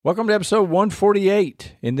Welcome to episode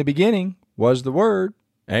 148. In the beginning was the Word,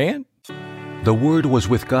 and the Word was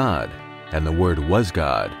with God, and the Word was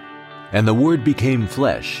God, and the Word became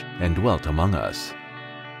flesh and dwelt among us.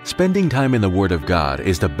 Spending time in the Word of God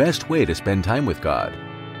is the best way to spend time with God.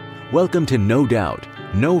 Welcome to No Doubt,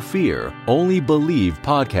 No Fear, Only Believe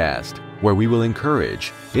podcast, where we will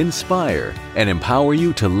encourage, inspire, and empower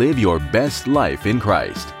you to live your best life in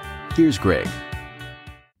Christ. Here's Greg.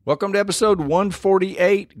 welcome to episode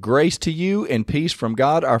 148. Grace to you and peace from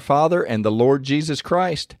God our Father and the Lord Jesus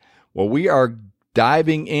Christ. Well, we are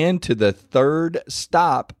diving into the third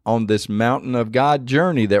stop on this Mountain of God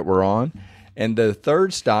journey that we're on. And the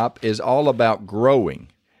third stop is all about growing.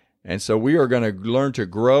 And so we are going to learn to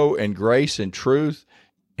grow in grace and truth.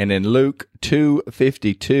 And in Luke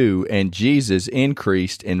 2:52, and Jesus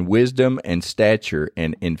increased in wisdom and stature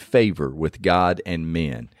and in favor with God and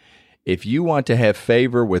men. If you want to have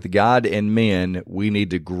favor with God and men, we need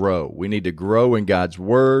to grow. We need to grow in God's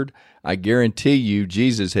Word. I guarantee you,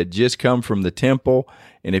 Jesus had just come from the temple,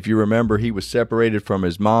 and if you remember, he was separated from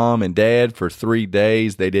his mom and dad for 3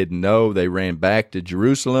 days. They didn't know. They ran back to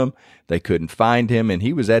Jerusalem. They couldn't find him, and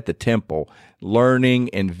he was at the temple learning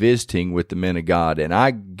and visiting with the men of God. And I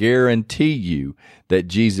guarantee you that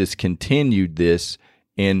Jesus continued this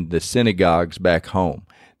in the synagogues back home,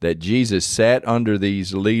 that Jesus sat under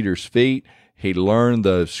these leaders' feet. He learned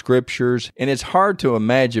the scriptures, and it's hard to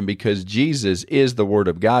imagine because Jesus is the Word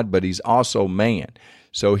of God, but he's also man.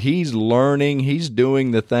 So he's learning, he's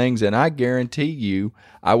doing the things, and I guarantee you,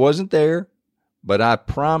 I wasn't there, but I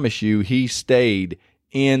promise you he stayed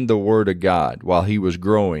in the Word of God while he was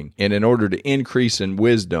growing. And in order to increase in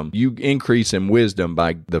wisdom, you increase in wisdom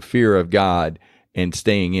by the fear of God and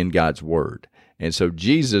staying in God's Word. And so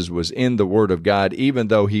Jesus was in the Word of God, even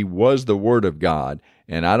though he was the Word of God.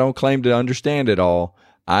 And I don't claim to understand it all.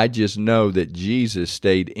 I just know that Jesus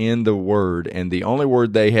stayed in the Word, and the only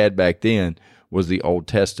Word they had back then was the Old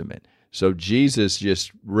Testament. So Jesus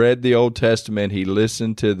just read the Old Testament. He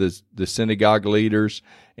listened to the synagogue leaders,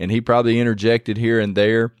 and he probably interjected here and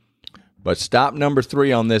there. But stop number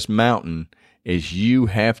 3 on this mountain is you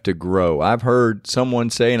have to grow. I've heard someone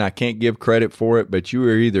say, and I can't give credit for it, but you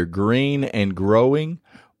are either green and growing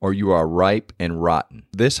or you are ripe and rotten.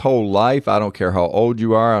 This whole life, I don't care how old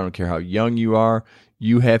you are, I don't care how young you are,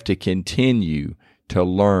 you have to continue to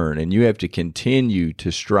learn, and you have to continue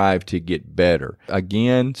to strive to get better.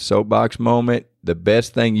 Again, soapbox moment, the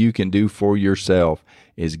best thing you can do for yourself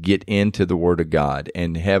is get into the Word of God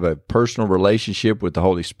and have a personal relationship with the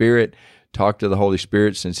Holy Spirit. Talk to the Holy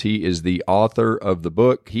Spirit since he is the author of the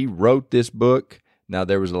book. He wrote this book. Now,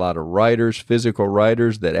 there was a lot of writers, physical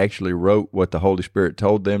writers, that actually wrote what the Holy Spirit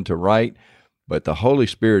told them to write, but the Holy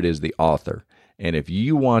Spirit is the author. And if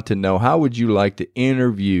you want to know, how would you like to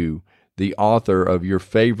interview the author of your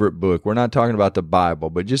favorite book? We're not talking about the Bible,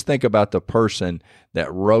 but just think about the person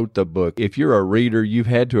that wrote the book. If you're a reader, you've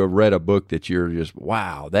had to have read a book that you're just,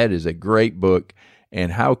 wow, that is a great book.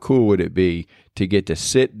 And how cool would it be to get to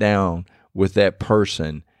sit down with that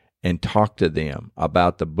person and talk to them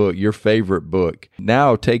about the book, your favorite book.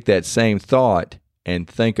 Now take that same thought and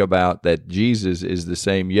think about that Jesus is the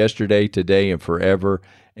same yesterday, today, and forever,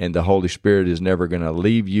 and the Holy Spirit is never going to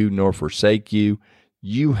leave you nor forsake you.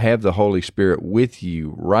 You have the Holy Spirit with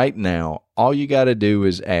you right now. All you got to do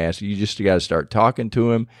is ask. You just got to start talking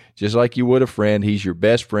to him just like you would a friend. He's your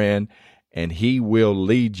best friend, and he will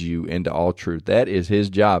lead you into all truth. That is his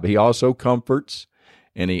job. He also comforts,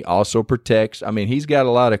 and he also protects. I mean, he's got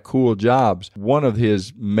a lot of cool jobs. One of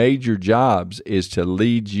his major jobs is to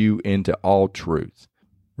lead you into all truth.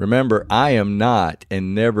 Remember, I am not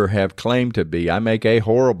and never have claimed to be. I make a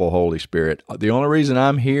horrible Holy Spirit. The only reason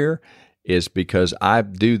I'm here is because I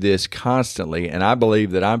do this constantly, and I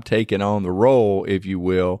believe that I'm taking on the role, if you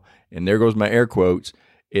will, and there goes my air quotes,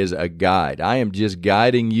 is a guide. I am just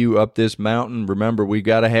guiding you up this mountain. Remember, we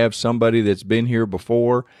got to have somebody that's been here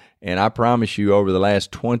before. And I promise you, over the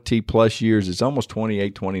last 20 plus years, it's almost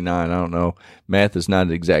 28, 29, I don't know. Math is not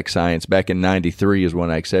an exact science. Back in 93 is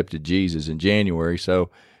when I accepted Jesus in January.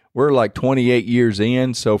 So we're like 28 years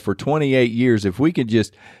in. So for 28 years, if we could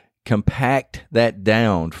just compact that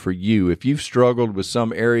down for you, if you've struggled with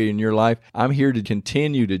some area in your life, I'm here to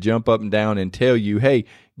continue to jump up and down and tell you, hey,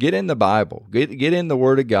 get in the Bible. Get in the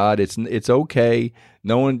Word of God. It's okay.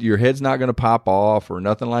 Your head's not going to pop off or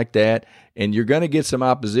nothing like that. And you're going to get some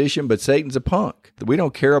opposition, but Satan's a punk. We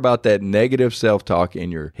don't care about that negative self-talk in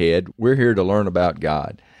your head. We're here to learn about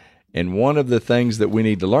God. And one of the things that we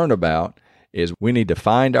need to learn about is we need to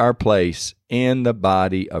find our place in the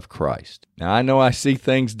body of Christ. Now, I know I see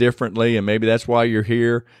things differently, and maybe that's why you're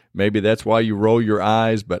here. Maybe that's why you roll your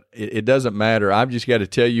eyes, but it doesn't matter. I've just got to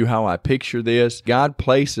tell you how I picture this. God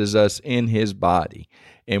places us in His body,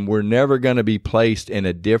 and we're never going to be placed in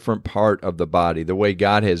a different part of the body. The way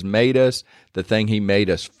God has made us, the thing He made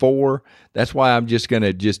us for. That's why I'm just going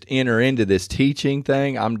to enter into this teaching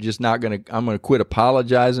thing. I'm going to quit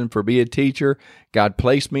apologizing for being a teacher. God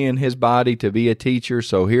placed me in His body to be a teacher,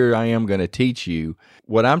 so here I am going to teach you.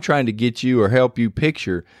 What I'm trying to get you or help you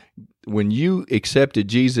picture, when you accepted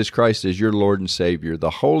Jesus Christ as your Lord and Savior, the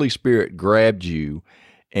Holy Spirit grabbed you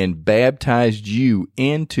and baptized you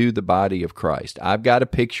into the body of Christ. I've got to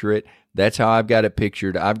picture it. That's how I've got it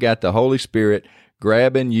pictured. I've got the Holy Spirit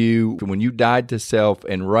grabbing you when you died to self,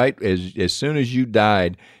 and right as soon as you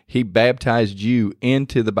died, He baptized you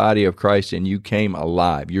into the body of Christ, and you came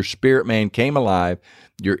alive. Your spirit man came alive.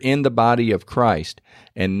 You're in the body of Christ,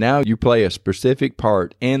 and now you play a specific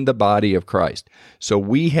part in the body of Christ. So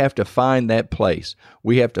we have to find that place.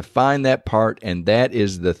 We have to find that part, and that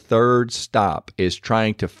is the third stop, is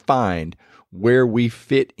trying to find where we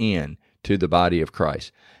fit in to the body of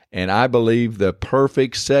Christ. And I believe the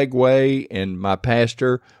perfect segue, and my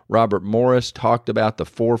pastor, Robert Morris, talked about the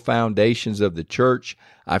 4 foundations of the church.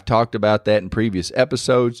 I've talked about that in previous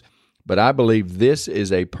episodes, but I believe this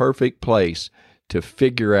is a perfect place to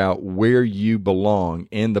figure out where you belong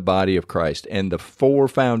in the body of Christ. And the 4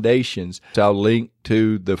 foundations, I'll link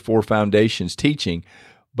to the 4 foundations teaching,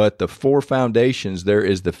 but the 4 foundations, there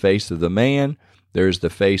is the face of the man, there's the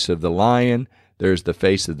face of the lion, there's the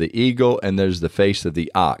face of the eagle, and there's the face of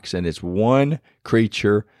the ox. And it's one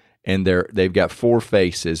creature, and they've got 4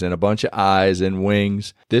 faces and a bunch of eyes and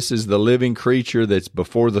wings. This is the living creature that's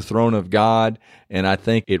before the throne of God, and I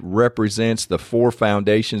think it represents the 4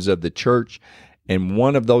 foundations of the church. And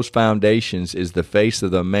one of those foundations is the face of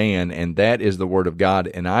the man, and that is the Word of God.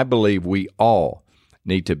 And I believe we all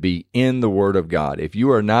need to be in the Word of God. If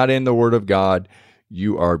you are not in the Word of God,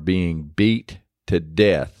 you are being beat to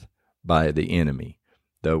death by the enemy.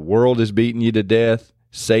 The world is beating you to death,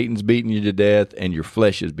 Satan's beating you to death, and your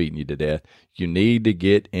flesh is beating you to death. You need to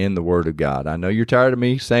get in the Word of God. I know you're tired of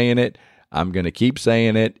me saying it. I'm going to keep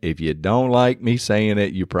saying it. If you don't like me saying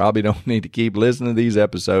it, you probably don't need to keep listening to these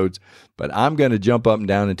episodes, but I'm going to jump up and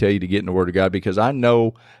down and tell you to get in the Word of God, because I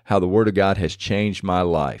know how the Word of God has changed my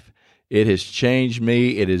life. It has changed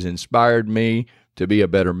me. It has inspired me to be a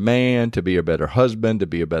better man, to be a better husband, to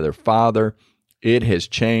be a better father. It has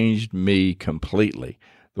changed me completely.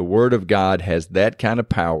 The Word of God has that kind of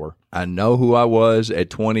power. I know who I was at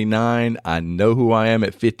 29. I know who I am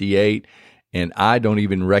at 58, and I don't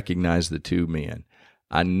even recognize the 2 men.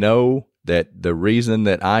 I know that the reason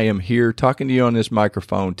that I am here talking to you on this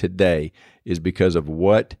microphone today is because of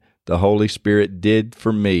what the Holy Spirit did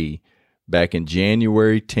for me back in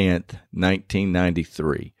January 10th,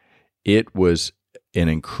 1993. It was an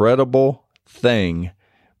incredible thing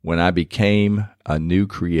when I became a new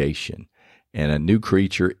creation and a new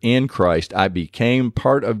creature in Christ. I became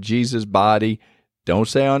part of Jesus' body. Don't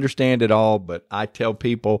say I understand it all, but I tell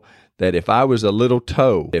people that if I was a little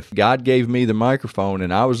toe, if God gave me the microphone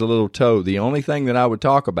and I was a little toe, the only thing that I would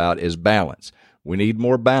talk about is balance. We need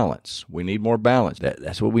more balance. We need more balance.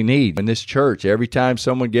 That's what we need in this church. Every time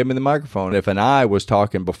someone gave me the microphone, if an I was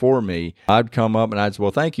talking before me, I'd come up and I'd say,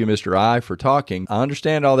 well, thank you, Mr. I, for talking. I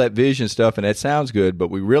understand all that vision stuff, and that sounds good, but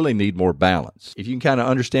we really need more balance. If you can kind of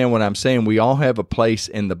understand what I'm saying, we all have a place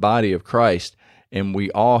in the body of Christ, and we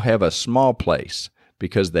all have a small place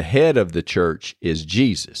because the head of the church is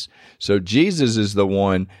Jesus. So Jesus is the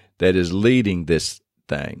one that is leading this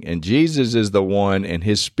thing. And Jesus is the one, and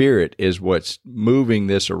His Spirit is what's moving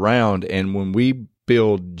this around. And when we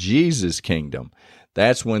build Jesus' kingdom,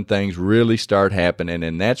 that's when things really start happening.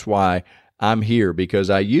 And that's why I'm here, because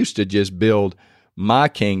I used to just build my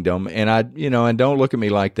kingdom, and and don't look at me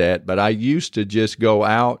like that, but I used to just go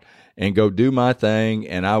out and go do my thing.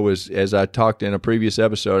 And I was, as I talked in a previous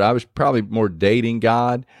episode, I was probably more dating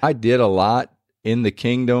God. I did a lot in the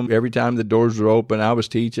kingdom. Every time the doors were open, I was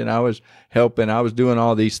teaching, I was helping, I was doing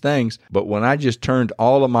all these things. But when I just turned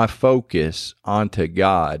all of my focus onto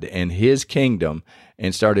God and His kingdom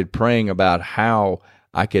and started praying about how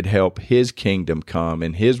I could help His kingdom come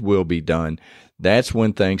and His will be done, that's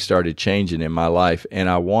when things started changing in my life. And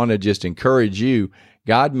I want to just encourage you,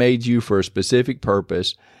 God made you for a specific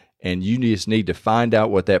purpose, and you just need to find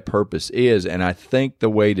out what that purpose is. And I think the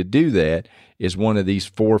way to do that is one of these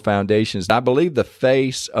 4 foundations. I believe the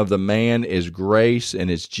face of the man is grace,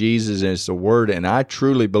 and it's Jesus, and it's the Word, and I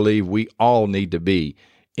truly believe we all need to be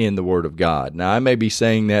in the Word of God. Now, I may be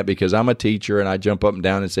saying that because I'm a teacher, and I jump up and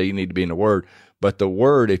down and say you need to be in the Word, But the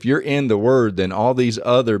Word, if you're in the Word, then all these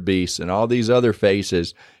other beasts and all these other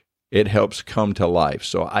faces, it helps come to life.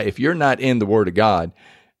 So if you're not in the Word of God,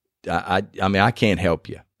 I mean, I can't help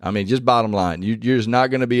you. I mean, just bottom line, you're just not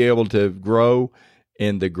going to be able to grow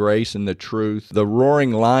in the grace and the truth. The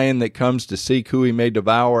roaring lion that comes to seek who he may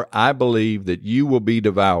devour, I believe that you will be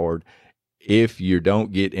devoured if you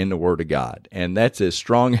don't get in the Word of God. And that's as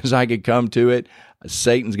strong as I could come to it.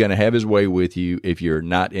 Satan's going to have his way with you if you're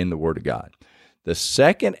not in the Word of God. The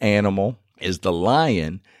second animal is the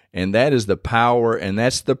lion, and that is the power, and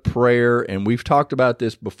that's the prayer. And we've talked about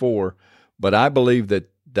this before, but I believe that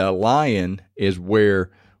the lion is where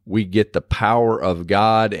we get the power of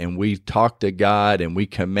God, and we talk to God, and we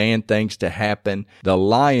command things to happen. The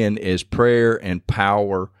lion is prayer and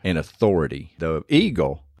power and authority. The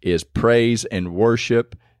eagle is praise and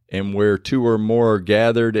worship, and where two or more are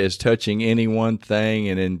gathered as touching any one thing,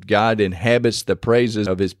 and then God inhabits the praises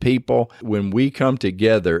of his people. When we come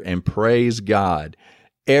together and praise God,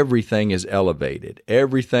 everything is elevated.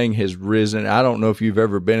 Everything has risen. I don't know if you've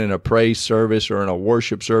ever been in a praise service or in a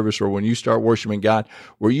worship service, or when you start worshiping God,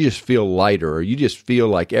 where you just feel lighter, or you just feel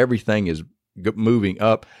like everything is moving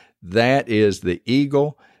up. That is the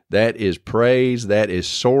eagle. That is praise. That is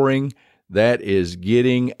soaring. That is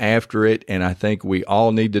getting after it, and I think we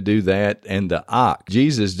all need to do that. And the ox,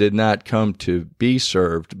 Jesus did not come to be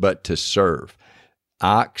served, but to serve.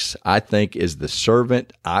 Ox, I think, is the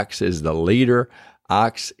servant. Ox is the leader.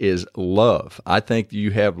 Ox is love. I think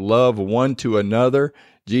you have love one to another.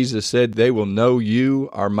 Jesus said, they will know you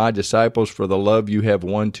are my disciples for the love you have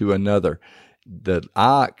one to another. The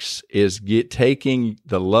ox is taking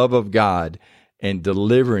the love of God and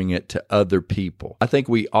delivering it to other people. I think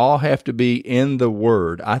we all have to be in the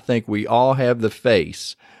Word. I think we all have the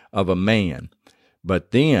face of a man. But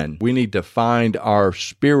then we need to find our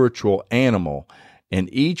spiritual animal.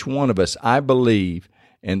 And each one of us, I believe,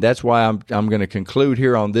 and that's why I'm going to conclude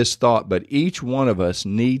here on this thought, but each one of us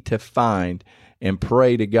need to find and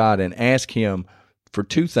pray to God and ask Him for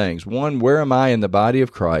two things. One, where am I in the body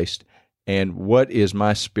of Christ? And what is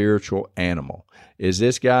my spiritual animal? Is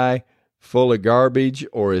this guy full of garbage,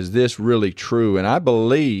 or is this really true? And I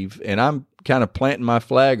believe, and I'm kind of planting my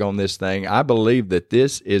flag on this thing, I believe that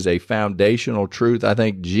this is a foundational truth. I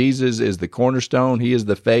think Jesus is the cornerstone. He is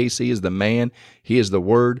the face. He is the man. He is the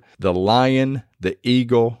Word. The lion, the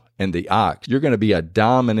eagle, and the ox. You're going to be a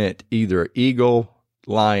dominant either eagle,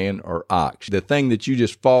 lion, or ox. The thing that you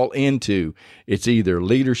just fall into, it's either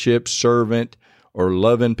leadership, servant, or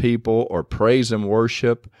loving people, or praise and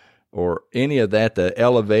worship, or any of that, the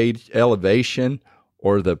elevation,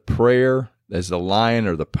 or the prayer as the lion,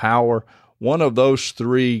 or the power. One of those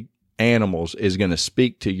three animals is going to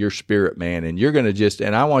speak to your spirit, man. And you're going to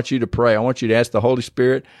and I want you to pray. I want you to ask the Holy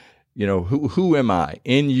Spirit, who am I?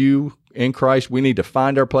 In you, in Christ, we need to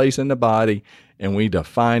find our place in the body, and we need to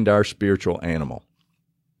find our spiritual animal.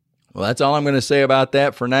 Well, that's all I'm going to say about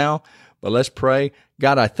that for now, but let's pray.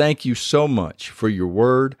 God, I thank you so much for your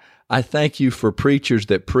Word. I thank you for preachers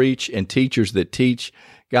that preach and teachers that teach.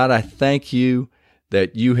 God, I thank you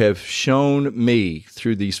that you have shown me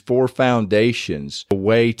through these four foundations a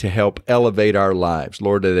way to help elevate our lives.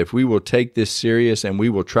 Lord, that if we will take this serious and we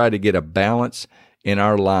will try to get a balance in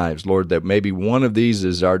our lives, Lord, that maybe one of these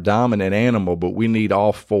is our dominant animal, but we need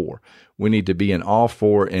all four. We need to be in all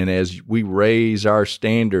four, and as we raise our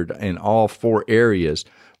standard in all four areas,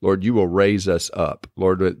 Lord, you will raise us up.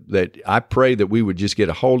 Lord, that I pray that we would just get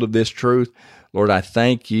a hold of this truth. Lord, I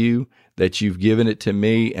thank you that you've given it to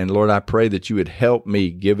me, and Lord, I pray that you would help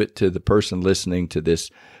me give it to the person listening to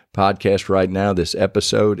this podcast right now, this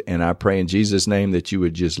episode, and I pray in Jesus' name that you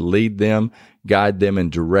would just lead them, guide them,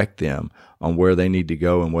 and direct them on where they need to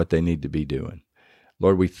go and what they need to be doing.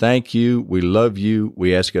 Lord, we thank you. We love you.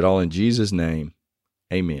 We ask it all in Jesus' name.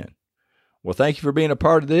 Amen. Well, thank you for being a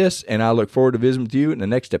part of this, and I look forward to visiting with you in the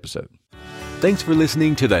next episode. Thanks for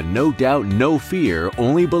listening to the No Doubt, No Fear,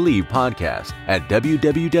 Only Believe podcast at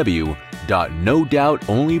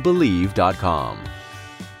www.nodoubtonlybelieve.com.